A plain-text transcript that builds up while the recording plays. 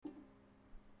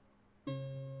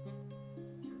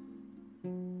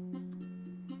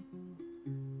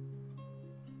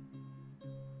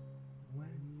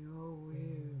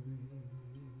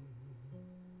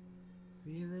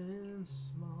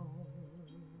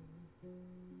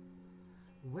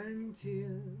When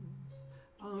tears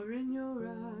are in your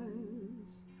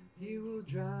eyes, He will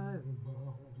dry them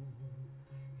all.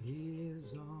 He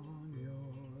is on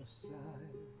your side.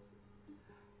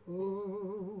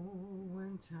 Oh,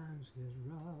 when times get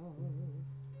rough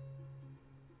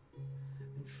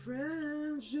and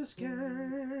friends just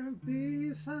can't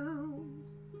be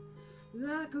found,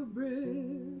 like a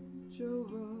bridge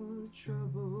over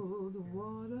troubled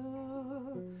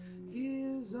water, He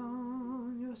is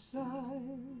on your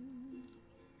side.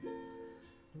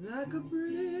 Like a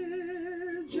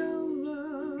bridge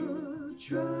over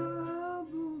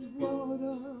troubled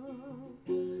water,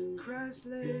 Christ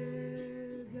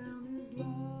laid down His life.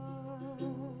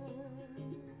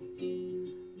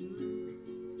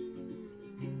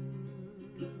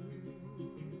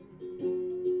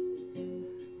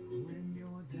 When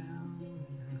you're down and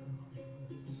out,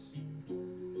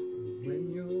 when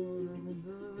you're on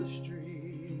the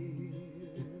streets,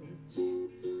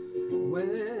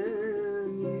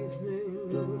 when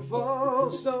evening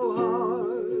falls so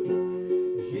hard,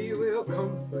 He will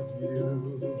comfort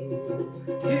you.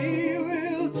 He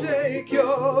will take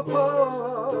your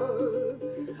part.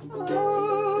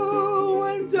 Oh,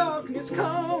 when darkness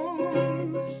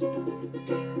comes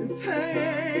and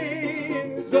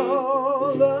pain is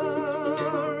all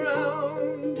around,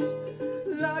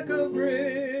 like a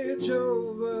bridge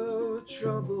over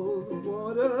troubled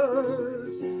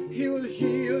waters, He will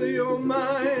heal your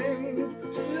mind.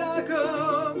 Like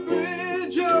a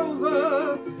bridge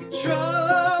over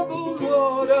troubled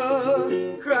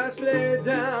water, Christ laid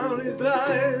down His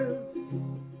life.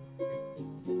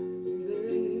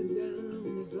 Laid down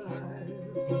His life.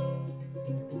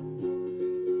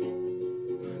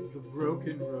 The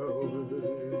broken road,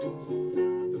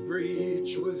 the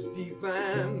breach was deep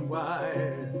and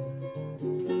wide.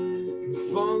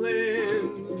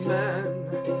 Fallen man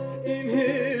in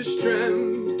his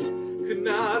strength could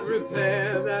not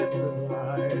repair that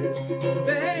divide.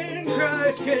 Then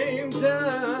Christ came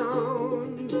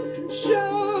down,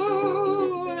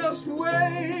 showed us the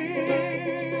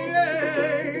way,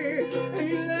 and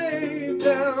He laid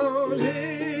down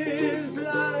His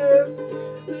life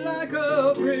like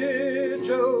a bridge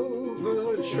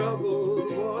over troubled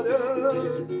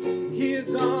waters. He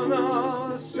is on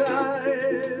our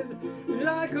side,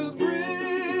 like a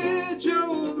bridge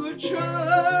over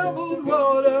troubled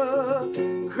water,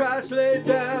 Christ laid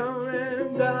down